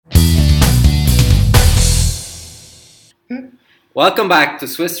Welcome back to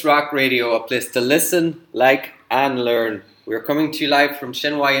Swiss Rock Radio, a place to listen, like, and learn. We're coming to you live from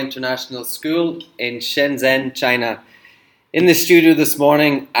Shenhua International School in Shenzhen, China. In the studio this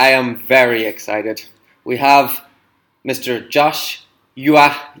morning, I am very excited. We have Mr. Josh Yua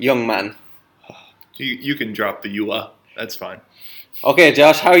Youngman. You can drop the Yua. That's fine. Okay,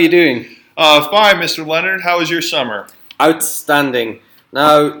 Josh, how are you doing? Fine, Mr. Leonard. How was your summer? Outstanding.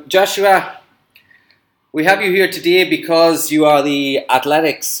 Now, Joshua, we have you here today because you are the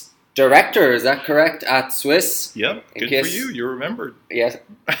athletics director, is that correct, at Swiss? Yep, good for you. You remembered. Yes.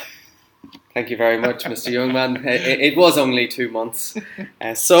 Thank you very much, Mr. Youngman. It was only 2 months.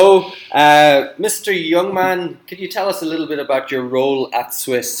 Mr. Youngman, could you tell us a little bit about your role at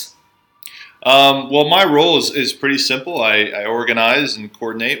Swiss? Well, my role is pretty simple. I organize and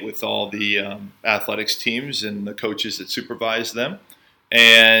coordinate with all the athletics teams and the coaches that supervise them.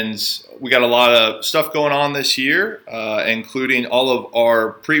 And we got a lot of stuff going on this year, including all of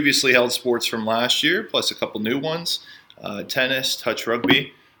our previously held sports from last year, plus a couple new ones, tennis, touch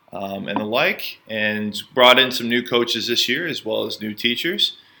rugby, and the like. And brought in some new coaches this year, as well as new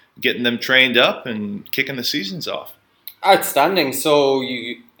teachers, getting them trained up and kicking the seasons off. Outstanding. So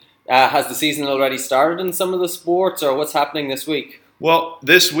has the season already started in some of the sports, or what's happening this week? Well,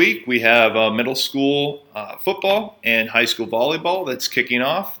 this week we have middle school football and high school volleyball that's kicking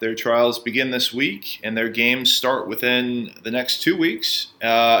off. Their trials begin this week, and their games start within the next 2 weeks.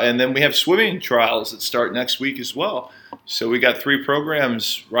 And then we have swimming trials that start next week as well. So we got 3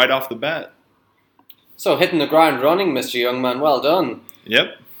 programs right off the bat. So hitting the ground running, Mr. Youngman. Well done.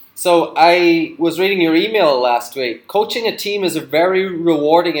 Yep. So I was reading your email last week. Coaching a team is a very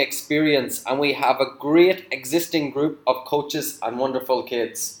rewarding experience, and we have a great existing group of coaches and wonderful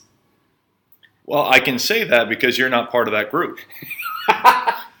kids. Well, I can say that because you're not part of that group.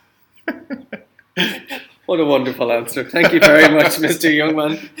 What a wonderful answer. Thank you very much, Mr.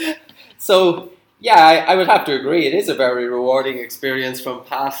 Youngman. So, yeah, I would have to agree. It is a very rewarding experience from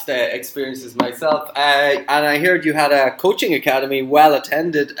past experiences myself. And I heard you had a coaching academy well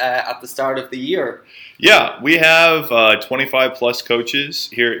attended at the start of the year. Yeah, we have 25 plus coaches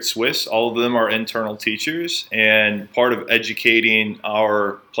here at Swiss. All of them are internal teachers. And part of educating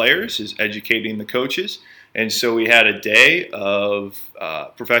our players is educating the coaches. And so we had a day of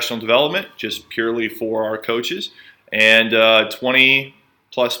professional development just purely for our coaches. And 20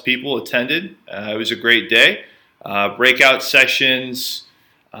 plus people attended. It was a great day. Breakout sessions,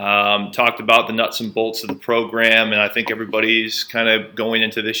 talked about the nuts and bolts of the program, and I think everybody's kind of going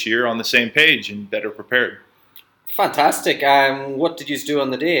into this year on the same page and better prepared. Fantastic. What did you do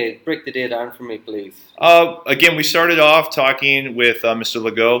on the day? Break the day down for me, please. Again, we started off talking with Mr.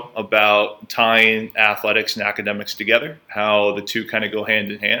 Legault about tying athletics and academics together, how the two kind of go hand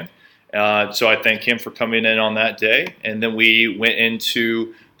in hand. So I thank him for coming in on that day. And then we went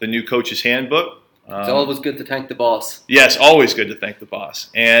into the new coach's handbook. It's always good to thank the boss. Yes, always good to thank the boss.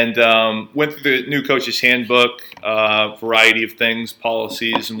 And went through the new coach's handbook, variety of things,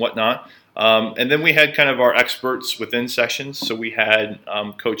 policies and whatnot. And then we had kind of our experts within sessions. So we had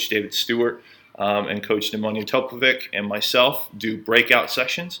Coach David Stewart and Coach Nemanja Topovic and myself do breakout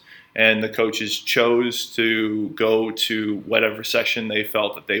sessions. And the coaches chose to go to whatever session they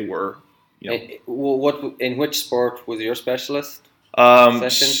felt that they were. In which sport was your specialist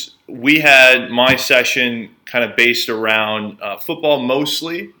session? We had my session kind of based around football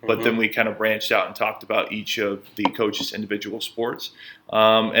mostly, but then we kind of branched out and talked about each of the coaches' individual sports.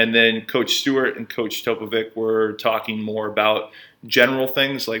 And then Coach Stewart and Coach Topovic were talking more about general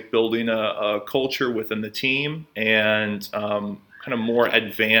things like building a culture within the team and kind of more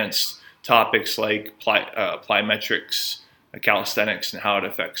advanced topics like plyometrics, calisthenics, and how it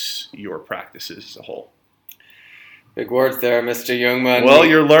affects your practices as a whole. Big words there, Mr. Youngman. Well,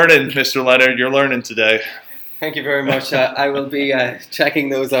 you're learning, Mr. Leonard. You're learning today. Thank you very much. I will be checking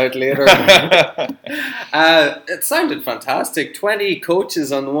those out later. It sounded fantastic. 20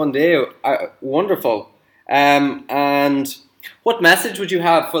 coaches on one day. Wonderful. And what message would you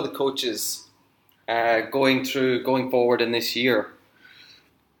have for the coaches going forward in this year?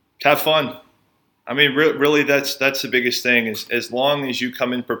 Have fun. I mean, really, that's the biggest thing. Is as long as you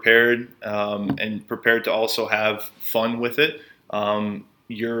come in prepared and prepared to also have fun with it,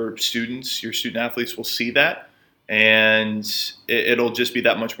 your student athletes will see that, and it'll just be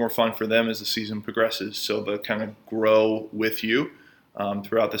that much more fun for them as the season progresses. So they'll kind of grow with you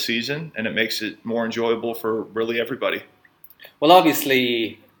throughout the season, and it makes it more enjoyable for really everybody. Well,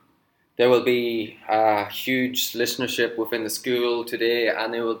 obviously, there will be a huge listenership within the school today,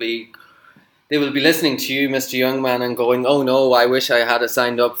 and there will be they will be listening to you, Mr. Youngman, and going, "Oh no, I wish I had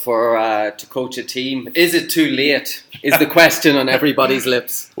signed up for to coach a team." Is it too late? Is the question on everybody's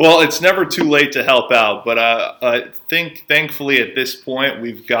lips. Well, it's never too late to help out, but I think thankfully at this point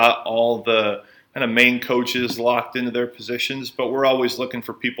we've got all the kind of main coaches locked into their positions, but we're always looking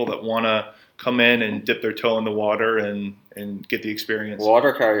for people that want to come in and dip their toe in the water and get the experience.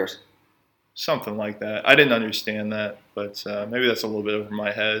 Water carriers. Something like that. I didn't understand that, but maybe that's a little bit over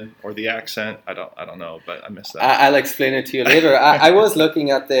my head, or the accent. I don't know, but I missed that. I'll explain it to you later. I was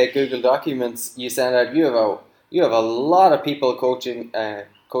looking at the Google documents you sent out. You have a lot of people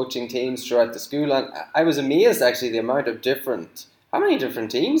coaching teams throughout the school, and I was amazed actually the amount of different. How many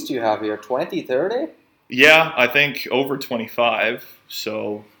different teams do you have here? 20, 30? Yeah, I think over 25.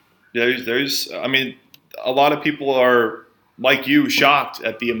 So there's. I mean, a lot of people are, like you, shocked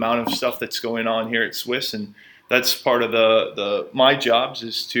at the amount of stuff that's going on here at Swiss, and that's part of my jobs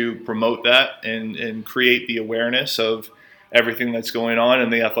is to promote that and create the awareness of everything that's going on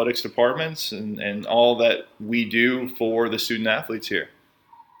in the athletics departments and all that we do for the student athletes here.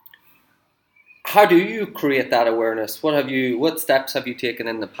 How do you create that awareness? What steps have you taken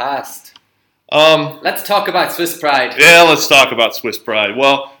in the past? Let's talk about Swiss Pride. Yeah, let's talk about Swiss Pride.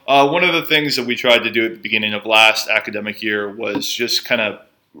 Well, one of the things that we tried to do at the beginning of last academic year was just kind of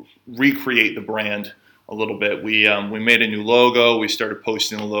recreate the brand a little bit. We made a new logo. We started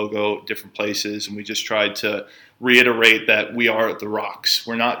posting the logo at different places, and we just tried to reiterate that we are the Rocks.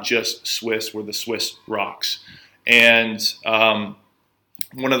 We're not just Swiss. We're the Swiss Rocks. And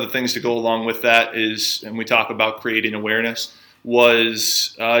one of the things to go along with that is, and we talk about creating awareness,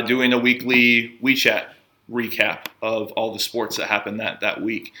 was doing a weekly WeChat recap of all the sports that happened that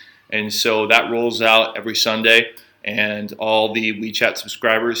week. And so that rolls out every Sunday, and all the WeChat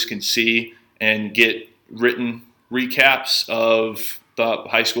subscribers can see and get written recaps of the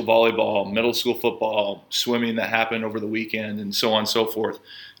high school volleyball, middle school football, swimming that happened over the weekend, and so on and so forth.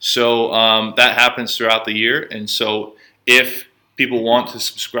 So that happens throughout the year. And so if people want to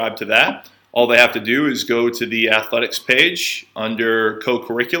subscribe to that, all they have to do is go to the athletics page under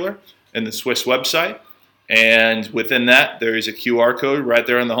co-curricular in the Swiss website. And within that, there is a QR code right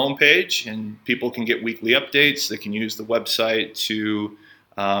there on the homepage, and people can get weekly updates. They can use the website to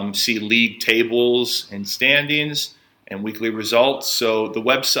see league tables and standings and weekly results. So the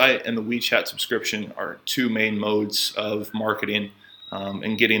website and the WeChat subscription are two main modes of marketing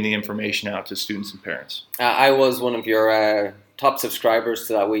and getting the information out to students and parents. I was one of your top subscribers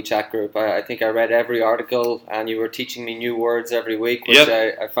to that WeChat group. I think I read every article, and you were teaching me new words every week, which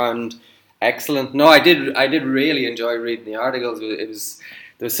yep. I found excellent. No, I did really enjoy reading the articles. There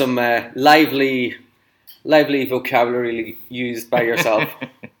was some lively vocabulary used by yourself.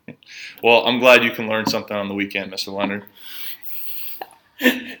 Well, I'm glad you can learn something on the weekend, Mr. Leonard.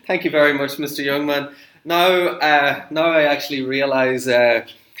 Thank you very much, Mr. Youngman. Now I actually realize I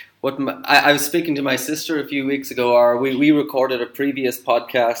was speaking to my sister a few weeks ago, or we recorded a previous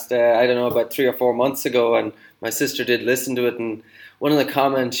podcast, I don't know, about 3 or 4 months ago, and my sister did listen to it, and one of the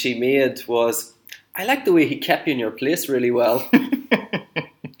comments she made was, "I like the way he kept you in your place really well."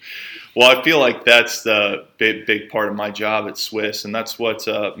 Well, I feel like that's the big part of my job at Swiss, and that's what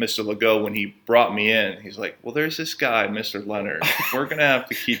Mr. Legault, when he brought me in, he's like, "Well, there's this guy, Mr. Leonard. We're going to have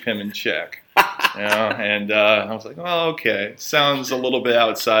to keep him in check." And I was like, "Oh, okay. Sounds a little bit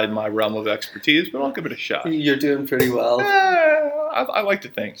outside my realm of expertise, but I'll give it a shot." You're doing pretty well. I like to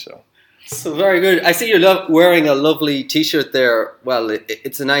think so. So very good. I see you're wearing a lovely T-shirt there. Well,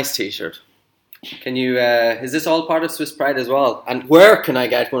 it's a nice T-shirt. Can you? Is this all part of Swiss Pride as well? And where can I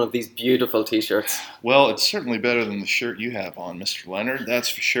get one of these beautiful T-shirts? Well, it's certainly better than the shirt you have on, Mr. Leonard. That's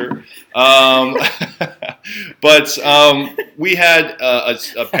for sure. But we had a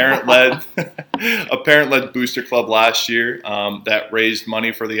parent-led booster club last year that raised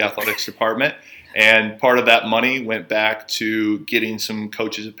money for the athletics department, and part of that money went back to getting some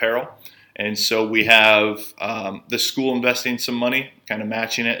coaches' apparel. And so we have the school investing some money, kind of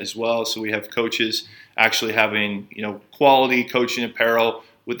matching it as well. So we have coaches actually having, quality coaching apparel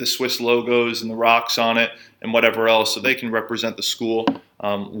with the Swiss logos and the Rocks on it and whatever else, so they can represent the school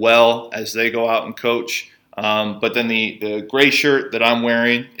well as they go out and coach. But then the gray shirt that I'm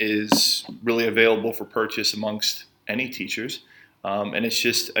wearing is really available for purchase amongst any teachers. And it's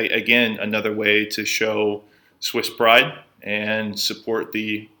just, again, another way to show Swiss pride and support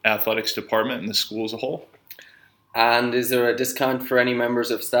the athletics department and the school as a whole. And is there a discount for any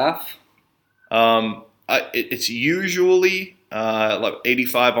members of staff? It's usually like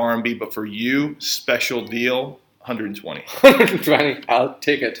 85 RMB, but for you, special deal, 120. 120, I'll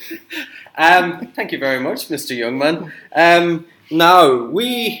take it. Thank you very much, Mr. Youngman. Now,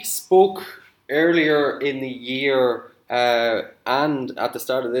 we spoke earlier in the year and at the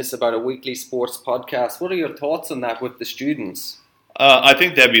start of this about a weekly sports podcast. What are your thoughts on that with the students? I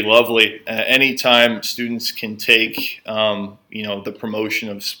think that'd be lovely. Anytime students can take, the promotion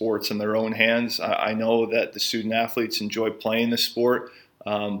of sports in their own hands. I know that the student athletes enjoy playing the sport,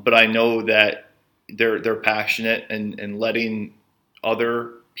 but I know that they're passionate and letting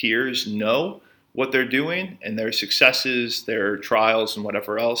other peers know what they're doing and their successes, their trials, and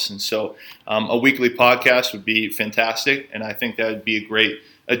whatever else. And so a weekly podcast would be fantastic, and I think that would be a great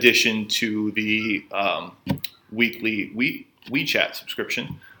addition to the weekly WeChat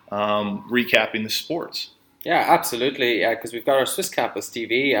subscription, recapping the sports. Yeah, absolutely. Because we've got our Swiss Campus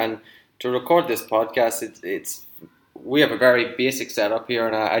TV, and to record this podcast, we have a very basic setup here,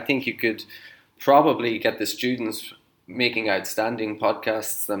 and I think you could probably get the students making outstanding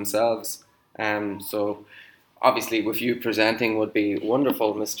podcasts themselves. So obviously with you presenting would be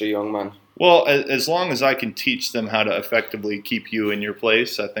wonderful, Mr. Youngman. Well, as long as I can teach them how to effectively keep you in your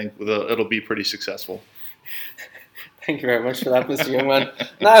place, I think it'll be pretty successful. Thank you very much for that, Mr. Youngman.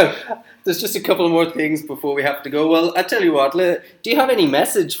 Now, there's just a couple more things before we have to go. Well, I tell you what, do you have any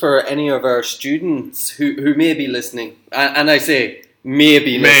message for any of our students who may be listening? And I say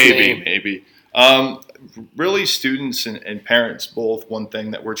maybe listening. Maybe. Really, students and parents both, one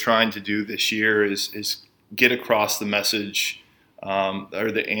thing that we're trying to do this year is get across the message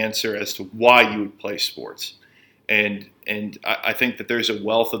or the answer as to why you would play sports. And I think that there's a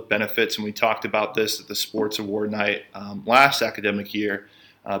wealth of benefits, and we talked about this at the Sports Award Night last academic year,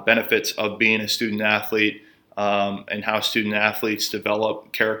 benefits of being a student athlete and how student athletes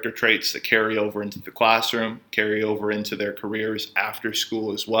develop character traits that carry over into the classroom, carry over into their careers after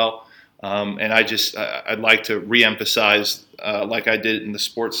school as well. And I'd like to reemphasize, like I did in the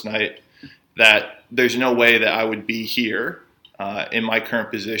sports night, that there's no way that I would be here in my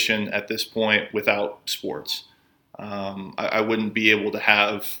current position at this point without sports. I wouldn't be able to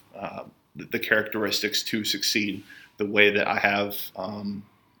have the characteristics to succeed the way that I have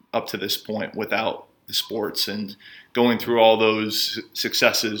up to this point without the sports and going through all those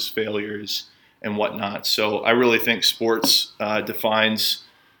successes, failures, and whatnot. So I really think sports defines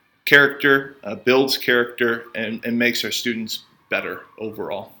character, builds character, and makes our students better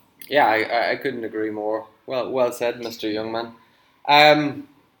overall. Yeah, I couldn't agree more. Well said, Mr. Youngman.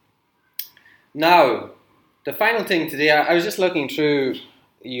 Now, the final thing today, I was just looking through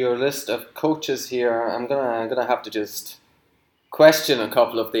your list of coaches here. I'm gonna have to just question a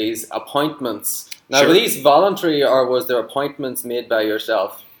couple of these appointments. Now, Sure. Were these voluntary or was there appointments made by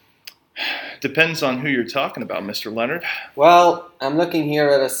yourself? Depends on who you're talking about, Mr. Leonard. Well, I'm looking here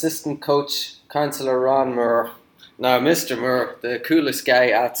at assistant coach, Councillor Ron Moore. Now, Mr. Moore, the coolest guy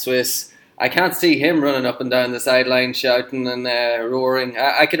at Swiss, I can't see him running up and down the sideline shouting and roaring.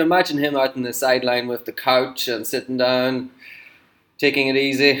 I can imagine him out on the sideline with the couch and sitting down, taking it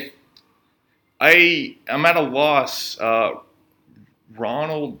easy. I'm at a loss.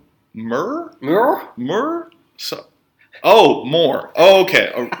 Ronald Moore? Moore? Moore. Oh,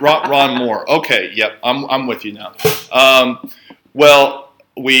 okay. Ron Moore. Okay, yep. I'm with you now. Well,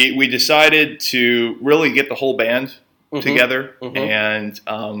 we decided to really get the whole band together, and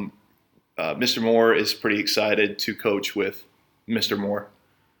Mr. Moore is pretty excited to coach with Mr. Moore.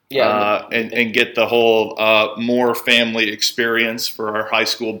 Yeah, and get the whole Moore family experience for our high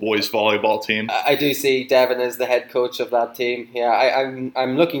school boys volleyball team. I do see Devin as the head coach of that team. Yeah,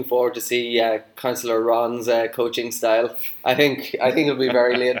 I'm looking forward to see Councillor Ron's coaching style. I think it'll be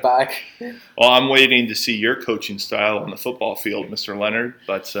very laid back. Well, I'm waiting to see your coaching style on the football field, Mr. Leonard.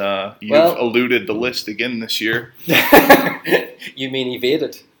 But you've eluded the list again this year. You mean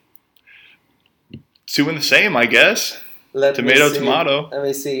evaded? Two in the same, I guess. Tomato. Let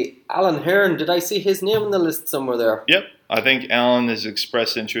me see. Alan Hearn, did I see his name on the list somewhere there? Yep. I think Alan has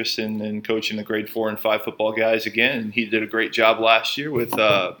expressed interest in coaching the grade 4 and 5 football guys again, and he did a great job last year with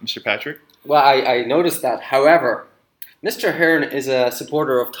Mr. Patrick. Well, I noticed that. However, Mr. Hearn is a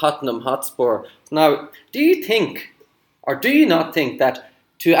supporter of Tottenham Hotspur. Now, do you think, or do you not think that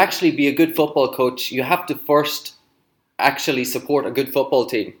to actually be a good football coach, you have to first actually support a good football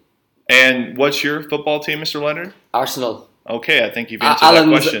team? And what's your football team, Mr. Leonard? Arsenal. Okay, I think you've answered that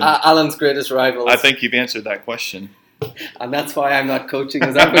question. Alan's greatest rivals. I think you've answered that question. And that's why I'm not coaching.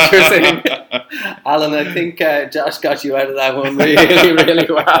 Is that what you're saying? Alan, I think Josh got you out of that one really, really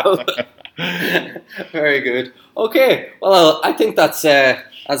well. Very good. Okay, well, I think that's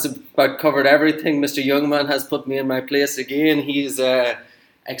about covered everything. Mr. Youngman has put me in my place again. He's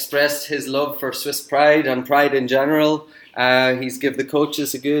expressed his love for Swiss pride and pride in general. He's given the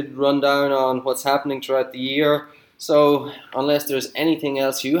coaches a good rundown on what's happening throughout the year. So, unless there's anything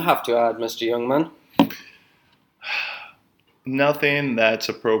else you have to add, Mr. Youngman. Nothing that's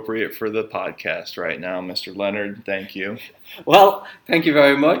appropriate for the podcast right now, Mr. Leonard. Thank you. Well, thank you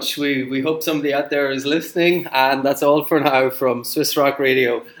very much. We hope somebody out there is listening. And that's all for now from Swiss Rock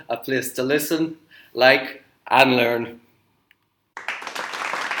Radio, a place to listen, like, and learn.